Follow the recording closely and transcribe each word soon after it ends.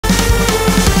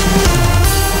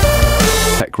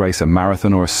tech race a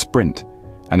marathon or a sprint?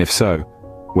 And if so,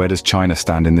 where does China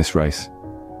stand in this race?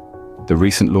 The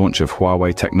recent launch of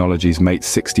Huawei Technologies' Mate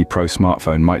 60 Pro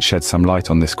smartphone might shed some light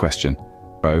on this question.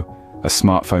 Pro, a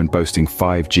smartphone boasting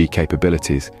 5G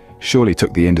capabilities, surely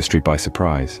took the industry by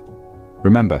surprise.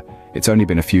 Remember, it's only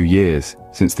been a few years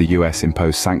since the US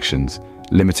imposed sanctions,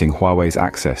 limiting Huawei's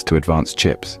access to advanced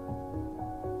chips.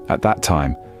 At that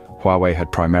time, Huawei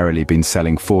had primarily been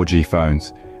selling 4G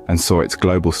phones and saw its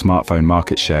global smartphone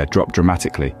market share drop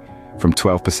dramatically, from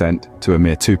 12% to a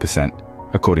mere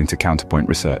 2%, according to Counterpoint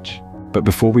Research. But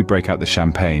before we break out the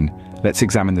champagne, let's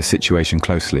examine the situation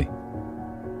closely.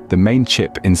 The main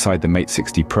chip inside the Mate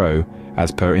 60 Pro,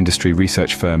 as per industry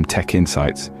research firm Tech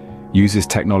Insights, uses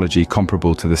technology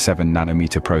comparable to the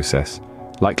 7-nanometer process,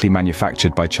 likely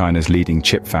manufactured by China's leading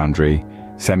chip foundry,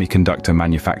 Semiconductor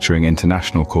Manufacturing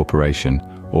International Corporation,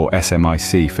 or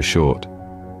SMIC for short.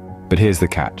 But here's the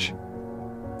catch.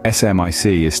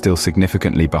 SMIC is still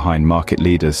significantly behind market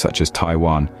leaders such as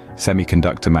Taiwan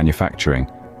Semiconductor Manufacturing,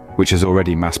 which has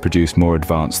already mass-produced more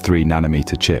advanced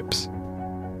 3-nanometer chips.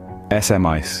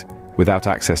 SMIC, without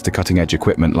access to cutting-edge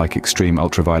equipment like extreme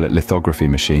ultraviolet lithography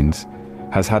machines,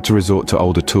 has had to resort to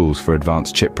older tools for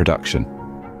advanced chip production.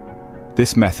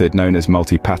 This method, known as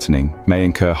multi-patterning, may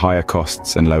incur higher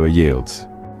costs and lower yields.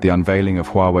 The unveiling of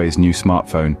Huawei's new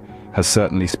smartphone has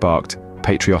certainly sparked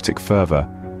patriotic fervor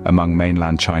among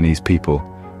mainland Chinese people,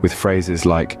 with phrases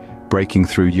like breaking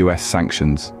through US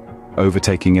sanctions,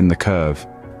 overtaking in the curve,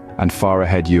 and far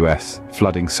ahead US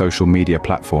flooding social media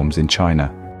platforms in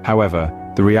China. However,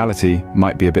 the reality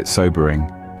might be a bit sobering.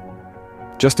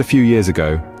 Just a few years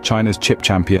ago, China's chip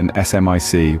champion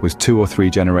SMIC was 2 or 3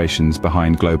 generations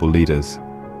behind global leaders.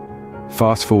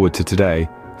 Fast forward to today,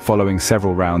 following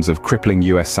several rounds of crippling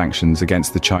US sanctions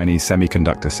against the Chinese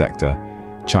semiconductor sector,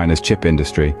 China's chip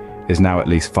industry is now at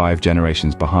least 5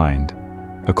 generations behind,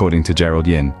 according to Gerald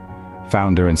Yin,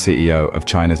 founder and CEO of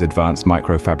China's Advanced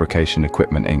Microfabrication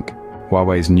Equipment Inc.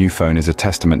 Huawei's new phone is a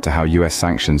testament to how US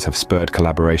sanctions have spurred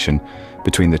collaboration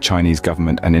between the Chinese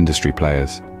government and industry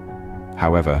players.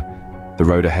 However, the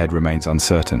road ahead remains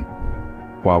uncertain.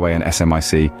 Huawei and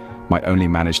SMIC might only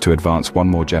manage to advance one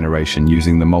more generation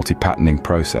using the multi-patterning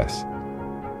process.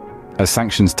 As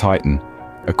sanctions tighten,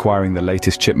 acquiring the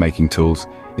latest chip-making tools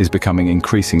is becoming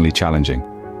increasingly challenging,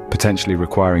 potentially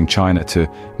requiring China to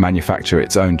manufacture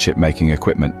its own chip-making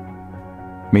equipment.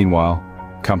 Meanwhile,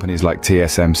 companies like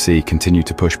TSMC continue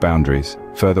to push boundaries,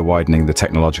 further widening the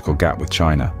technological gap with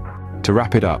China. To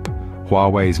wrap it up,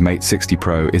 Huawei's Mate 60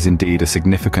 Pro is indeed a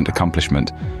significant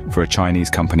accomplishment for a Chinese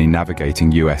company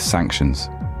navigating US sanctions.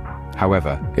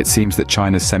 However, it seems that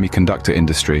China's semiconductor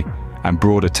industry and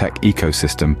broader tech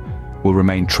ecosystem will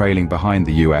remain trailing behind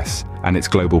the US and its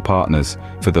global partners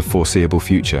for the foreseeable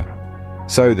future.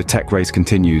 So the tech race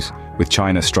continues, with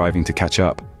China striving to catch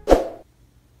up.